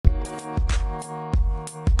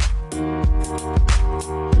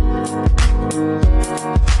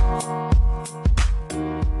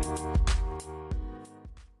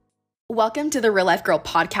Welcome to the Real Life Girl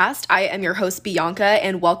podcast. I am your host, Bianca,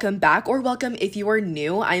 and welcome back, or welcome if you are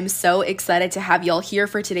new. I am so excited to have y'all here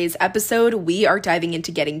for today's episode. We are diving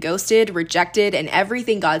into getting ghosted, rejected, and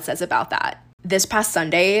everything God says about that. This past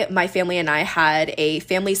Sunday, my family and I had a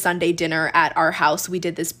family Sunday dinner at our house. We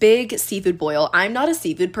did this big seafood boil. I'm not a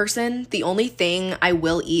seafood person. The only thing I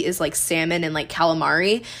will eat is like salmon and like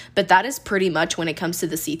calamari, but that is pretty much when it comes to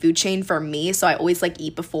the seafood chain for me. So I always like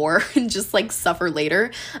eat before and just like suffer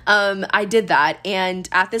later. I did that. And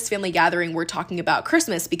at this family gathering, we're talking about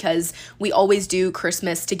Christmas because we always do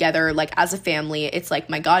Christmas together, like as a family. It's like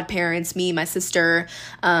my godparents, me, my sister,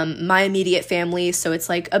 my immediate family. So it's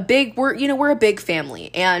like we're a big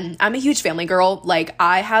family, and I'm a huge family girl. Like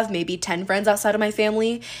I have maybe 10 friends outside of my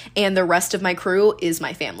family, and the rest of my crew is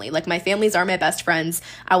my family. Like my families are my best friends.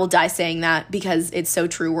 I will die saying that because it's so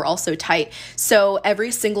true. We're all so tight. So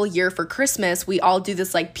every single year for Christmas, we all do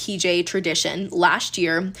this like PJ tradition. Last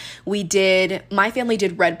year, my family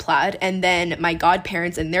did red plaid, and then my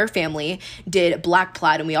godparents and their family did black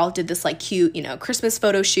plaid, and we all did this like cute, Christmas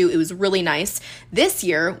photo shoot. It was really nice. This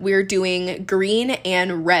year, we're doing green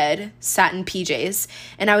and red satin PJs.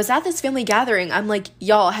 And I was at this family gathering. I'm like,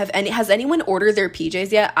 y'all, has anyone ordered their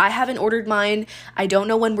PJs yet? I haven't ordered mine. I don't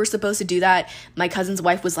know when we're supposed to do that. My cousin's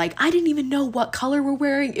wife was like, I didn't even know what color we're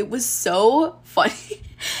wearing. It was so funny.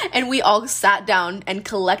 And we all sat down and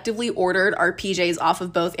collectively ordered our PJs off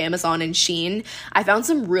of both Amazon and Shein. I found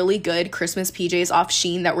some really good Christmas PJs off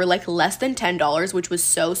Shein that were like less than $10, which was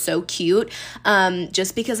so cute.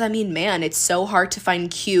 Just because, man, it's so hard to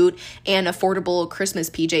find cute and affordable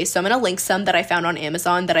Christmas PJs. So I'm going to link some that I found on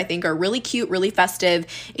Amazon that I think are really cute, really festive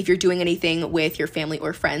if you're doing anything with your family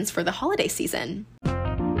or friends for the holiday season.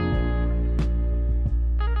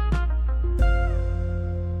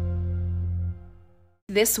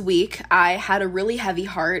 This week, I had a really heavy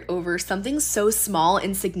heart over something so small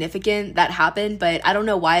and significant that happened, but I don't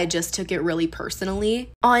know why I just took it really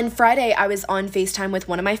personally. On Friday, I was on FaceTime with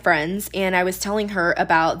one of my friends, and I was telling her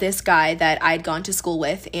about this guy that I'd gone to school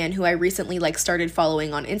with and who I recently started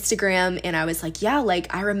following on Instagram. And I was like, yeah,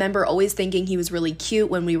 I remember always thinking he was really cute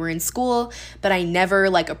when we were in school, but I never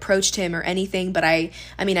approached him or anything. But I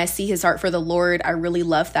see his heart for the Lord. I really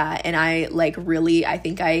love that. And I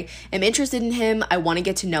think I am interested in him. I want to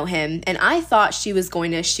get to know him. And I thought she was going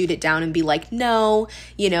to shoot it down and be like, no,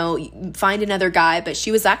 find another guy. But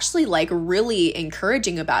she was actually really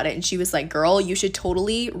encouraging about it. And she was like, girl, you should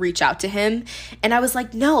totally reach out to him. And I was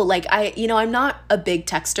like, no, I'm not a big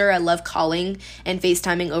texter. I love calling and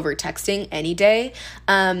FaceTiming over texting any day.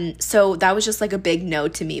 So that was just a big no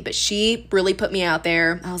to me. But she really put me out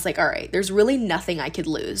there. I was like, all right, there's really nothing I could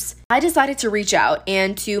lose. I decided to reach out,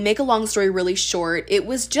 and to make a long story really short, it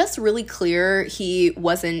was just really clear he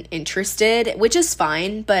wasn't interested, which is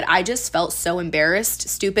fine, but I just felt so embarrassed,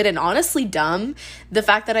 stupid, and honestly dumb. The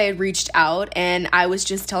fact that I had reached out, and I was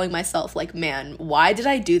just telling myself, man, why did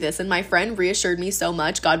I do this? And my friend reassured me so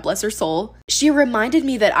much, God bless her soul. She reminded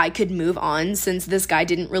me that I could move on since this guy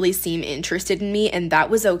didn't really seem interested in me, and that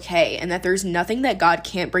was okay, and that there's nothing that God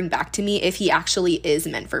can't bring back to me if he actually is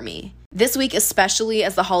meant for me. This week, especially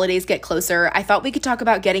as the holidays get closer, I thought we could talk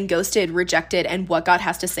about getting ghosted, rejected, and what God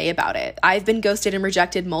has to say about it. I've been ghosted and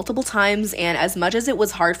rejected multiple times, and as much as it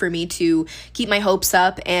was hard for me to keep my hopes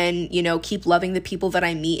up and, keep loving the people that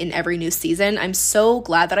I meet in every new season, I'm so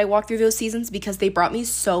glad that I walked through those seasons because they brought me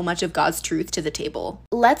so much of God's truth to the table.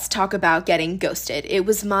 Let's talk about getting ghosted. It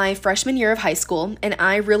was my freshman year of high school, and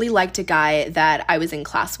I really liked a guy that I was in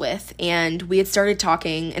class with, and we had started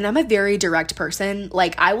talking, and I'm a very direct person.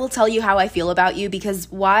 I will tell you how I feel about you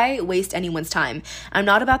because why waste anyone's time? I'm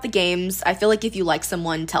not about the games. I feel like if you like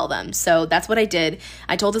someone, tell them. So that's what I did.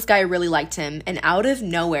 I told this guy I really liked him, and out of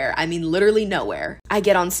nowhere, literally nowhere, I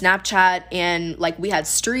get on Snapchat and we had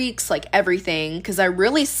streaks, everything, because I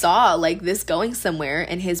really saw this going somewhere,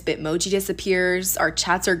 and his Bitmoji disappears, our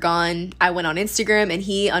chats are gone. I went on Instagram and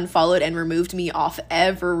he unfollowed and removed me off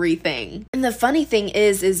everything. And the funny thing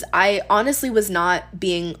is I honestly was not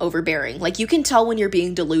being overbearing. You can tell when you're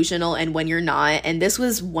being delusional and when you're not. And this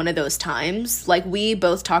was one of those times. We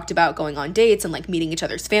both talked about going on dates and meeting each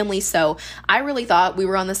other's families. So I really thought we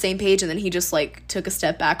were on the same page. And then he just took a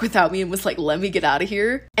step back without me and was like, let me get out of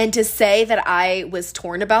here. And to say that I was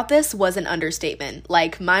torn about this was an understatement.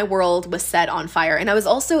 My world was set on fire. And I was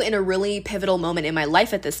also in a really pivotal moment in my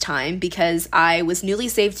life at this time because I was newly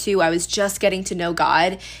saved too. I was just getting to know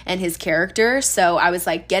God and his character. So I was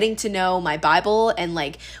getting to know my Bible and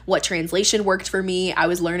what translation worked for me. I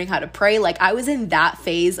was learning how how to pray. Like, I was in that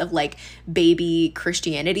phase of like baby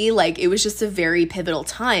Christianity. Like, it was just a very pivotal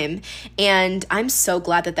time. And I'm so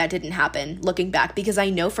glad that that didn't happen looking back, because I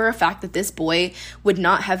know for a fact that this boy would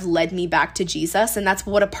not have led me back to Jesus. And that's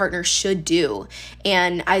what a partner should do.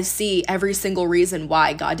 And I see every single reason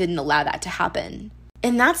why God didn't allow that to happen.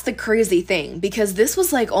 And that's the crazy thing, because this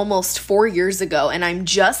was like almost 4 years ago, and I'm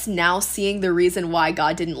just now seeing the reason why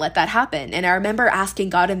God didn't let that happen. And I remember asking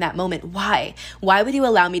God in that moment, why? Why would you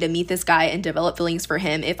allow me to meet this guy and develop feelings for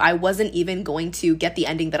him if I wasn't even going to get the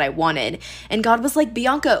ending that I wanted? And God was like,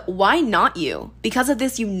 Bianca, why not you? Because of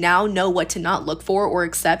this, you now know what to not look for or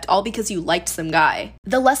accept, all because you liked some guy.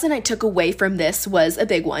 The lesson I took away from this was a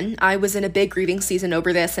big one. I was in a big grieving season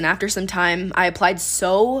over this, and after some time, I applied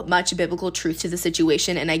so much biblical truth to the situation,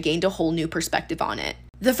 and I gained a whole new perspective on it.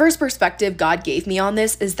 The first perspective God gave me on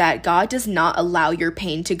this is that God does not allow your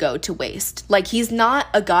pain to go to waste. Like, he's not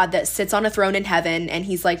a God that sits on a throne in heaven and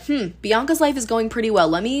he's like, Bianca's life is going pretty well.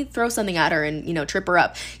 Let me throw something at her and, trip her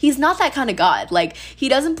up. He's not that kind of God. Like, he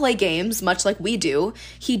doesn't play games much like we do.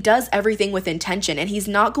 He does everything with intention, and he's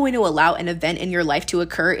not going to allow an event in your life to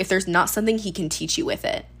occur if there's not something he can teach you with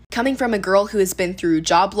it. Coming from a girl who has been through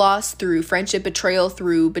job loss, through friendship betrayal,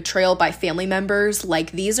 through betrayal by family members,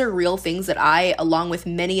 like, these are real things that I, along with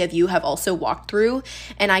many of you, have also walked through.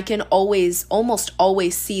 And I can almost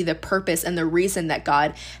always see the purpose and the reason that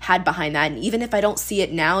God had behind that. And even if I don't see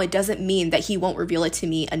it now, it doesn't mean that he won't reveal it to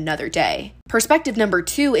me another day. Perspective number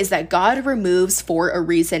 2 is that God removes for a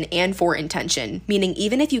reason and for intention, meaning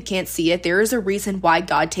even if you can't see it, there is a reason why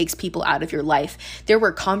God takes people out of your life. There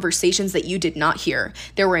were conversations that you did not hear.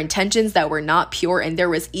 There were intentions that were not pure, and there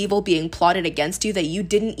was evil being plotted against you that you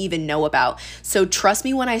didn't even know about. So trust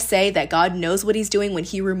me when I say that God knows what he's doing when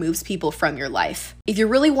he removes people from your life. If you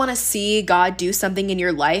really want to see God do something in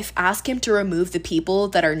your life, ask him to remove the people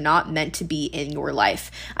that are not meant to be in your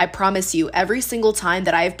life. I promise you, every single time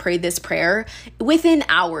that I have prayed this prayer, within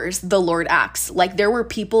hours, the Lord acts. Like, there were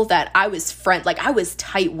people that I was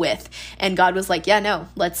tight with, and God was like, yeah, no,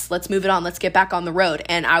 let's move it on. Let's get back on the road.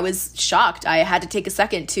 And I was shocked. I had to take a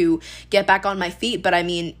second to get back on my feet. But I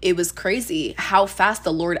mean, it was crazy how fast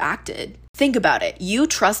the Lord acted. Think about it. You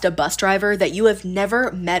trust a bus driver that you have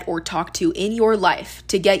never met or talked to in your life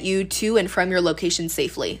to get you to and from your location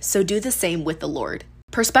safely. So do the same with the Lord.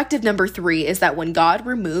 Perspective number 3 is that when God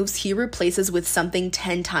removes, he replaces with something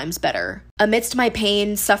 10 times better. Amidst my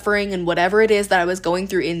pain, suffering, and whatever it is that I was going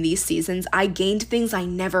through in these seasons, I gained things I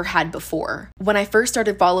never had before. When I first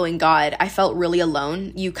started following God, I felt really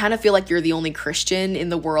alone. You kind of feel like you're the only Christian in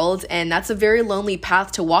the world, and that's a very lonely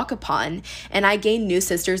path to walk upon. And I gained new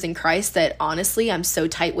sisters in Christ that honestly I'm so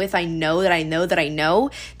tight with. I know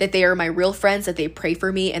that they are my real friends, that they pray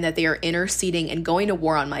for me, and that they are interceding and going to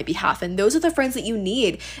war on my behalf. And those are the friends that you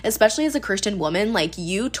need, especially as a Christian woman. Like,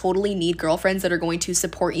 you totally need girlfriends that are going to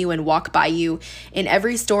support you and walk by you in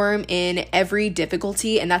every storm, in every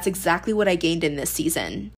difficulty, and that's exactly what I gained in this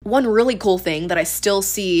season. One really cool thing that I still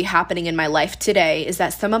see happening in my life today is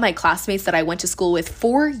that some of my classmates that I went to school with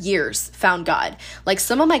for years found God. Like,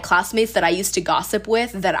 some of my classmates that I used to gossip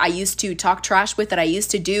with, that I used to talk trash with, that I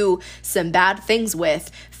used to do some bad things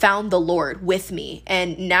with, found the Lord with me.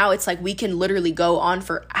 And now it's like we can literally go on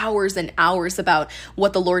for hours and hours about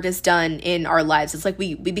what the Lord has done in our lives. It's like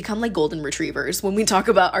we become like golden retrievers when we talk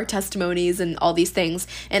about our testimonies and all these things.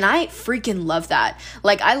 And I freaking love that.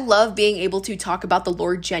 Like, I love being able to talk about the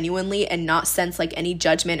Lord genuinely and not sense like any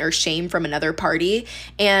judgment or shame from another party.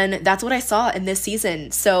 And that's what I saw in this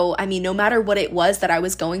season. So, I mean, no matter what it was that I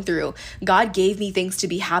was going through, God gave me things to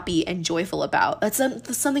be happy and joyful about. That's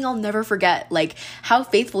something I'll never forget. Like, how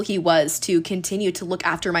faithful he was to continue to look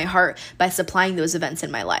after my heart by supplying those events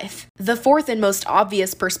in my life. The fourth and most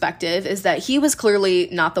obvious perspective is that he was clearly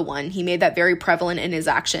not the one. He made that very prevalent in his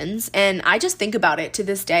actions. And I just think about it to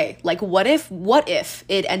this day. Like, what if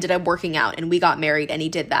it ended up working out and we got married and he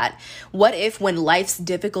did that? What if when life's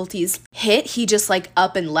difficulties hit, he just like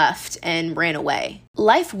up and left and ran away?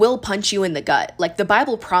 Life will punch you in the gut. Like, the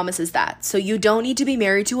Bible promises that. So you don't need to be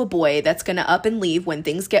married to a boy that's going to up and leave when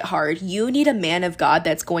things get hard. You need a man of God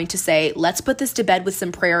that's going to say, let's put this to bed with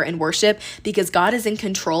some prayer and worship, because God is in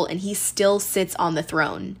control and he still sits on the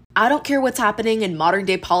throne. I don't care what's happening in modern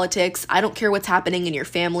day politics. I don't care what's happening in your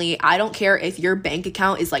family. I don't care if your bank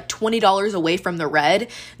account is like $20 away from the red.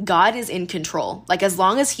 God is in control. Like, as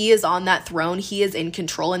long as he is on that throne, he is in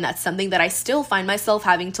control. And that's something that I still find myself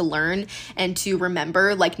having to learn and to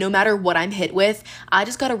remember. Like, no matter what I'm hit with, I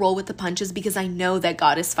just got to roll with the punches because I know that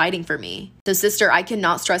God is fighting for me. So sister, I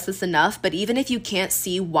cannot stress this enough, but even if you can't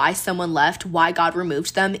see why someone left, why God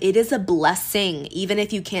removed them, it is a blessing. Even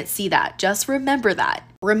if you can't see that, just remember that.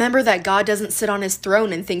 Remember that God doesn't sit on his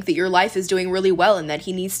throne and think that your life is doing really well and that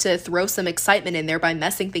he needs to throw some excitement in there by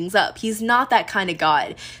messing things up. He's not that kind of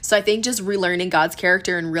God. So I think just relearning God's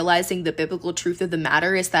character and realizing the biblical truth of the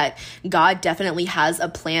matter is that God definitely has a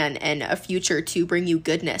plan and a future to bring you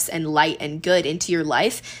goodness and light and good into your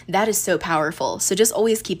life. That is so powerful. So just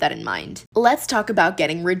always keep that in mind. Let's talk about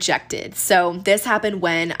getting rejected. So this happened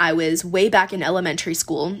when I was way back in elementary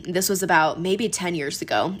school. This was about maybe 10 years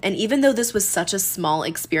ago. And even though this was such a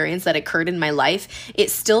small experience that occurred in my life,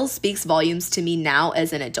 it still speaks volumes to me now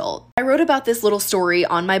as an adult. I wrote about this little story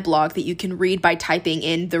on my blog that you can read by typing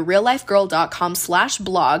in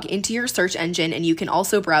thereallifegirl.com/blog into your search engine, and you can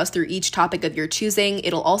also browse through each topic of your choosing.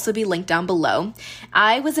 It'll also be linked down below.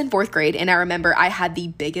 I was in 4th grade, and I remember I had the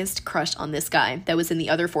biggest crush on this guy that was in the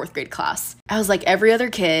other 4th grade class. I was like every other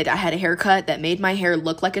kid. I had a haircut that made my hair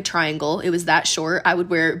look like a triangle. It was that short. I would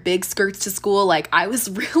wear big skirts to school. Like I was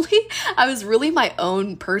really my own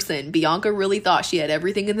person. Bianca really thought she had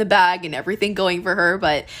everything in the bag and everything going for her,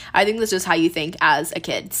 but I think that's just how you think as a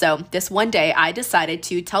kid. So this one day I decided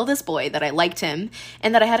to tell this boy that I liked him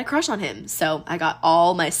and that I had a crush on him. So I got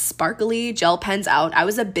all my sparkly gel pens out. I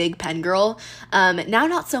was a big pen girl. Now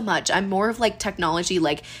not so much. I'm more of like technology,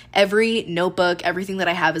 like every notebook, everything that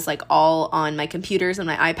I have is like all on my computers and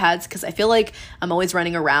my iPads because I feel like I'm always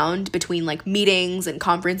running around between like meetings and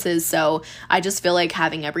conferences. So I just feel like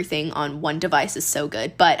having everything on one device is so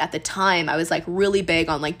good. But at the time I was like really big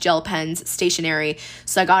on like gel pens, stationery.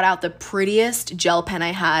 So I got out the prettiest gel pen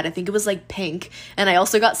I had. I think it was like pink. And I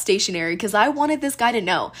also got stationery because I wanted this guy to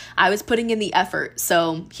know I was putting in the effort.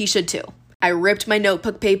 So he should too. I ripped my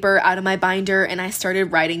notebook paper out of my binder and I started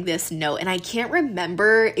writing this note. And I can't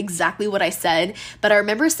remember exactly what I said, but I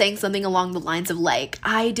remember saying something along the lines of like,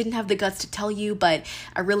 I didn't have the guts to tell you, but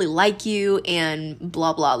I really like you and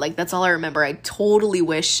blah, blah. Like that's all I remember. I totally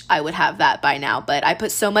wish I would have that by now, but I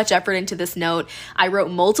put so much effort into this note. I wrote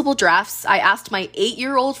multiple drafts. I asked my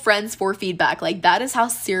 8-year-old friends for feedback. Like that is how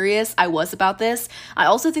serious I was about this. I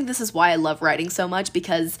also think this is why I love writing so much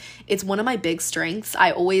because it's one of my big strengths. I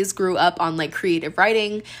always grew up on like creative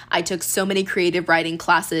writing. I took so many creative writing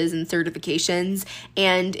classes and certifications,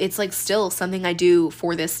 and it's like still something I do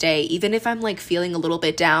for this day. Even if I'm like feeling a little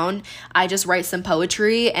bit down, I just write some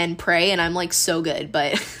poetry and pray and I'm like so good.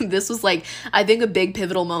 But this was like, I think a big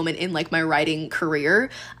pivotal moment in like my writing career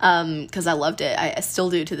because I loved it. I still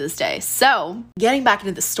do to this day. So getting back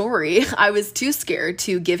into the story, I was too scared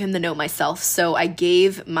to give him the note myself. So I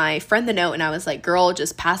gave my friend the note and I was like, girl,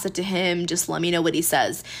 just pass it to him. Just let me know what he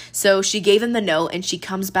says. So she gave him the note and she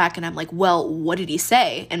comes back and I'm like, well, what did he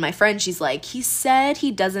say? And my friend, she's like, he said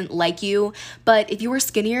he doesn't like you, but if you were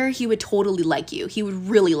skinnier, he would totally like you. He would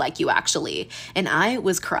really like you actually. And I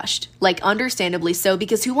was crushed, like understandably so,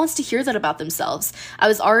 because who wants to hear that about themselves? I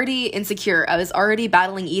was already insecure. I was already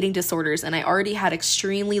battling eating disorders and I already had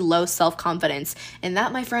extremely low self-confidence. And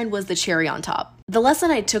that, my friend, was the cherry on top. The lesson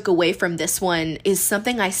I took away from this one is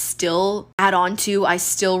something I still add on to, I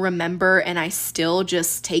still remember, and I still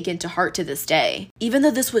just take into heart to this day. Even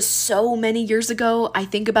though this was so many years ago, I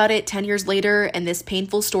think about it 10 years later, and this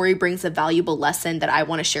painful story brings a valuable lesson that I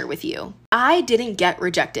want to share with you. I didn't get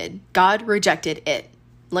rejected. God rejected it.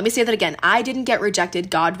 Let me say that again. I didn't get rejected.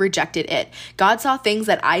 God rejected it. God saw things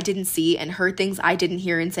that I didn't see and heard things I didn't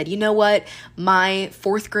hear and said, you know what? My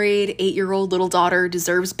 4th grade, 8-year-old little daughter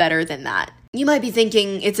deserves better than that. You might be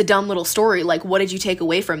thinking it's a dumb little story, like what did you take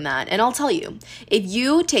away from that? And I'll tell you, if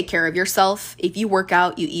you take care of yourself, if you work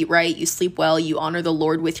out, you eat right, you sleep well, you honor the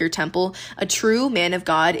Lord with your temple, a true man of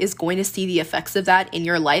God is going to see the effects of that in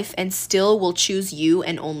your life and still will choose you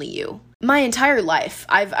and only you. My entire life,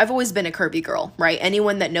 I've always been a curvy girl, right?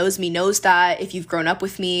 Anyone that knows me knows that. If you've grown up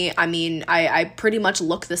with me, I mean, I pretty much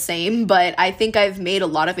look the same, but I think I've made a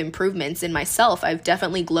lot of improvements in myself. I've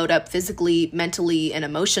definitely glowed up physically, mentally, and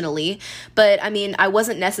emotionally, but I mean, I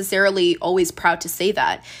wasn't necessarily always proud to say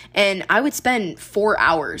that. And I would spend 4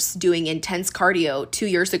 hours doing intense cardio 2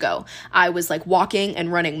 years ago. I was like walking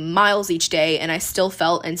and running miles each day, and I still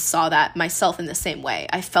felt and saw that myself in the same way.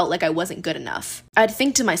 I felt like I wasn't good enough. I'd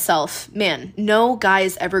think to myself, man, no guy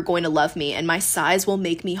is ever going to love me and my size will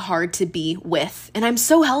make me hard to be with. And I'm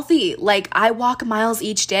so healthy. Like I walk miles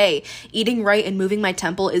each day. Eating right and moving my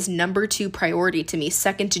temple is number 2 priority to me,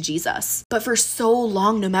 second to Jesus. But for so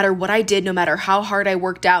long, no matter what I did, no matter how hard I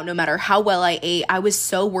worked out, no matter how well I ate, I was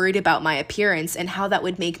so worried about my appearance and how that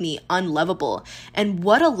would make me unlovable. And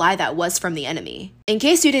what a lie that was from the enemy. In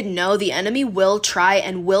case you didn't know, the enemy will try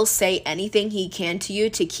and will say anything he can to you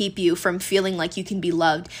to keep you from feeling like you can be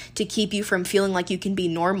loved, to keep you from feeling like you can be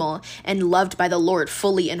normal and loved by the Lord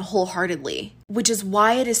fully and wholeheartedly. Which is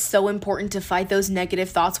why it is so important to fight those negative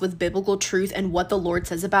thoughts with biblical truth and what the Lord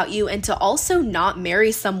says about you, and to also not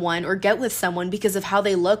marry someone or get with someone because of how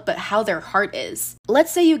they look, but how their heart is.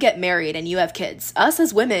 Let's say you get married and you have kids. Us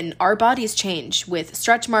as women, our bodies change with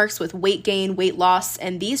stretch marks, with weight gain, weight loss,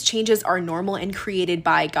 and these changes are normal and created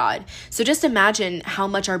by God. So just imagine how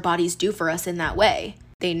much our bodies do for us in that way.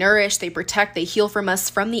 They nourish, they protect, they heal from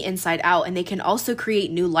us from the inside out, and they can also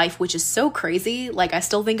create new life, which is so crazy. Like, I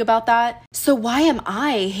still think about that. So why am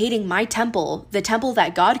I hating my temple, the temple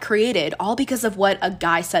that God created, all because of what a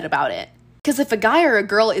guy said about it? Because if a guy or a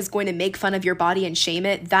girl is going to make fun of your body and shame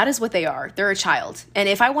it, that is what they are. They're a child. And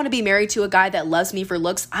if I want to be married to a guy that loves me for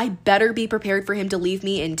looks, I better be prepared for him to leave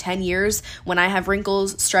me in 10 years when I have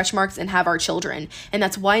wrinkles, stretch marks, and have our children. And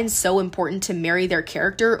that's why it's so important to marry their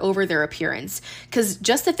character over their appearance. Because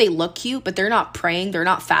just if they look cute, but they're not praying, they're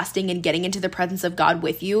not fasting and getting into the presence of God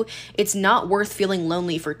with you, it's not worth feeling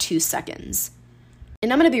lonely for 2 seconds.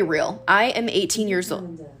 And I'm going to be real. I am 18 years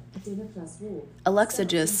old. Alexa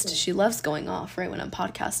she loves going off right when I'm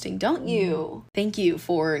podcasting, don't you? Thank you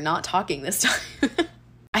for not talking this time.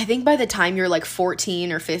 I think by the time you're like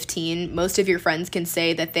 14 or 15, most of your friends can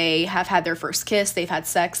say that they have had their first kiss, they've had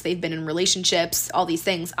sex, they've been in relationships, all these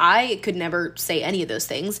things. I could never say any of those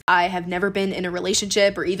things. I have never been in a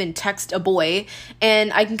relationship or even text a boy,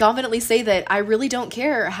 and I can confidently say that I really don't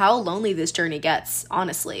care how lonely this journey gets,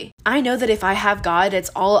 honestly. I know that if I have God,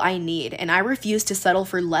 it's all I need, and I refuse to settle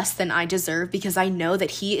for less than I deserve because I know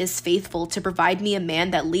that He is faithful to provide me a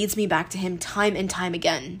man that leads me back to Him time and time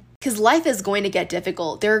again. Because life is going to get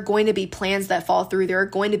difficult. There are going to be plans that fall through. There are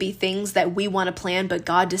going to be things that we want to plan, but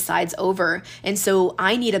God decides over. And so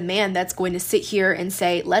I need a man that's going to sit here and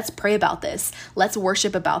say, let's pray about this. Let's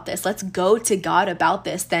worship about this. Let's go to God about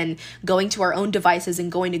this than going to our own devices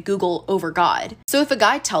and going to Google over God. So if a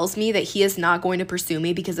guy tells me that he is not going to pursue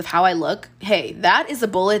me because of how I look, hey, that is a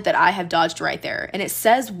bullet that I have dodged right there. And it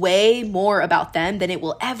says way more about them than it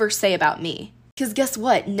will ever say about me. Because guess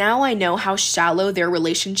what? Now I know how shallow their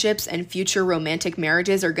relationships and future romantic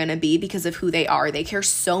marriages are going to be because of who they are. They care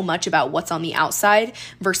so much about what's on the outside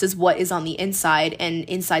versus what is on the inside and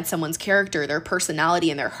inside someone's character, their personality,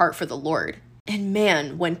 and their heart for the Lord. And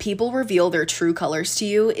man, when people reveal their true colors to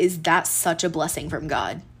you, is that such a blessing from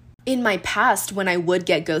God? In my past, when I would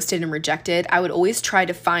get ghosted and rejected, I would always try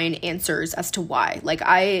to find answers as to why. Like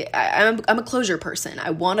I'm a closure person.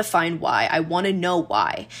 I want to find why. I want to know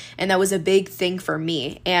why. And that was a big thing for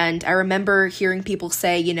me. And I remember hearing people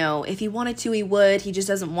say, you know, if he wanted to, he would. He just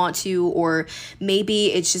doesn't want to. Or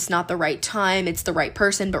maybe it's just not the right time. It's the right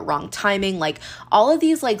person, but wrong timing. Like all of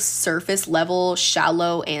these like surface level,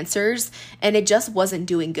 shallow answers. And it just wasn't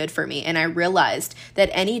doing good for me. And I realized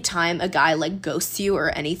that anytime a guy like ghosts you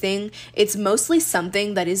or anything, it's mostly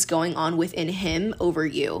something that is going on within him over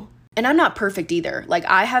you. And I'm not perfect either. Like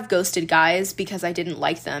I have ghosted guys because I didn't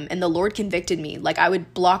like them and the Lord convicted me. Like I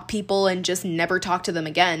would block people and just never talk to them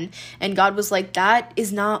again. And God was like, that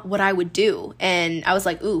is not what I would do. And I was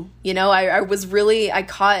like, ooh, you know,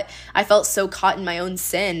 I felt so caught in my own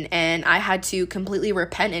sin and I had to completely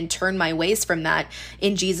repent and turn my ways from that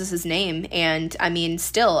in Jesus's name. And I mean,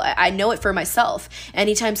 still, I know it for myself.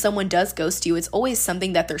 Anytime someone does ghost you, it's always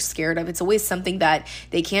something that they're scared of. It's always something that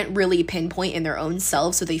they can't really pinpoint in their own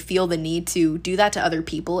self. So they feel the need to do that to other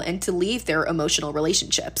people and to leave their emotional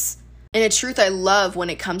relationships. And a truth I love when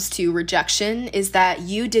it comes to rejection is that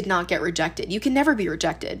you did not get rejected. You can never be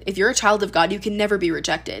rejected. If you're a child of God, you can never be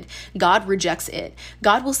rejected. God rejects it.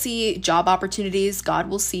 God will see job opportunities.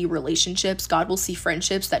 God will see relationships. God will see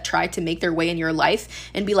friendships that try to make their way in your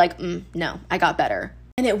life and be like, no, I got better.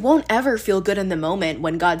 And it won't ever feel good in the moment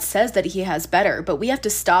when God says that He has better, but we have to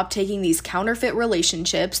stop taking these counterfeit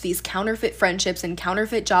relationships, these counterfeit friendships, and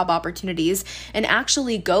counterfeit job opportunities and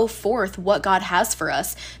actually go forth what God has for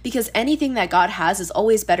us, because anything that God has is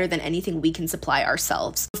always better than anything we can supply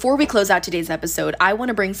ourselves. Before we close out today's episode, I want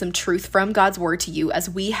to bring some truth from God's word to you as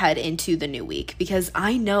we head into the new week, because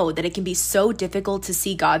I know that it can be so difficult to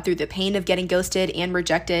see God through the pain of getting ghosted and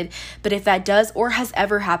rejected, but if that does or has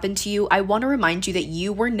ever happened to you, I want to remind you that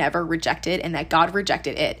you were never rejected and that God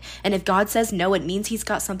rejected it. And if God says no, it means He's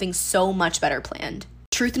got something so much better planned.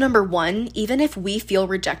 Truth number 1, even if we feel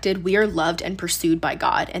rejected, we are loved and pursued by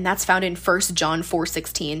God. And that's found in 1 John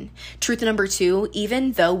 4:16. Truth number 2,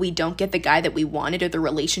 even though we don't get the guy that we wanted or the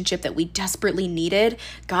relationship that we desperately needed,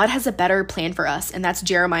 God has a better plan for us. And that's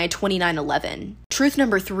Jeremiah 29:11. Truth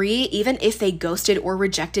number 3, even if they ghosted or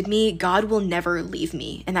rejected me, God will never leave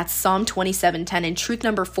me. And that's Psalm 27:10. And truth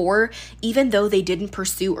number 4, even though they didn't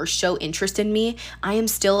pursue or show interest in me, I am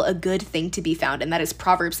still a good thing to be found. And that is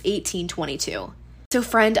Proverbs 18:22. So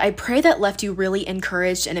friend, I pray that left you really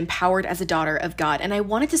encouraged and empowered as a daughter of God. And I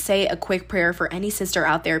wanted to say a quick prayer for any sister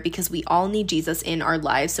out there because we all need Jesus in our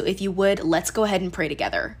lives. So if you would, let's go ahead and pray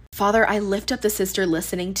together. Father, I lift up the sister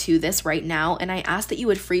listening to this right now, and I ask that you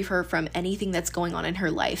would free her from anything that's going on in her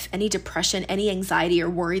life, any depression, any anxiety or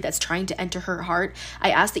worry that's trying to enter her heart.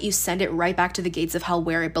 I ask that you send it right back to the gates of hell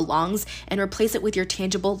where it belongs and replace it with your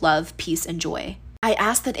tangible love, peace, and joy. I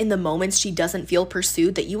ask that in the moments she doesn't feel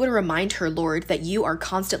pursued, that you would remind her, Lord, that you are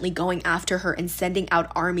constantly going after her and sending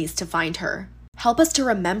out armies to find her. Help us to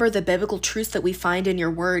remember the biblical truths that we find in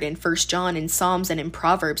your word in 1 John, in Psalms, and in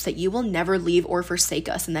Proverbs, that you will never leave or forsake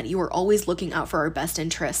us and that you are always looking out for our best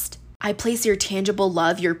interest. I place your tangible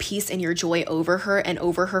love, your peace, and your joy over her and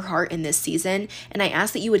over her heart in this season, and I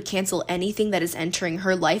ask that you would cancel anything that is entering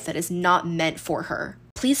her life that is not meant for her.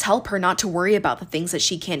 Please help her not to worry about the things that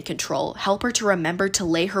she can't control. Help her to remember to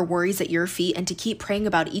lay her worries at your feet and to keep praying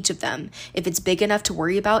about each of them. If it's big enough to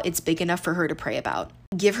worry about, it's big enough for her to pray about.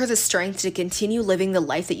 Give her the strength to continue living the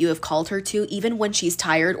life that you have called her to, even when she's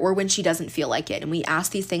tired or when she doesn't feel like it. And we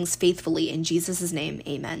ask these things faithfully in Jesus' name,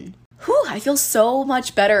 amen. Whew, I feel so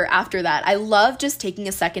much better after that. I love just taking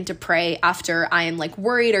a second to pray after I am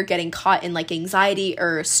worried or getting caught in anxiety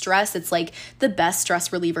or stress. It's the best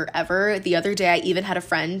stress reliever ever. The other day I even had a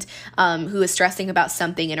friend who was stressing about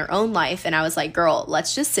something in her own life, and I was like, girl,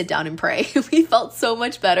 let's just sit down and pray. We felt so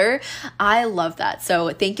much better. I love that. So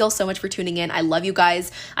thank y'all so much for tuning in. I love you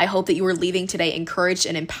guys. I hope that you were leaving today encouraged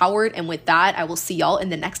and empowered. And with that, I will see y'all in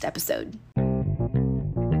the next episode.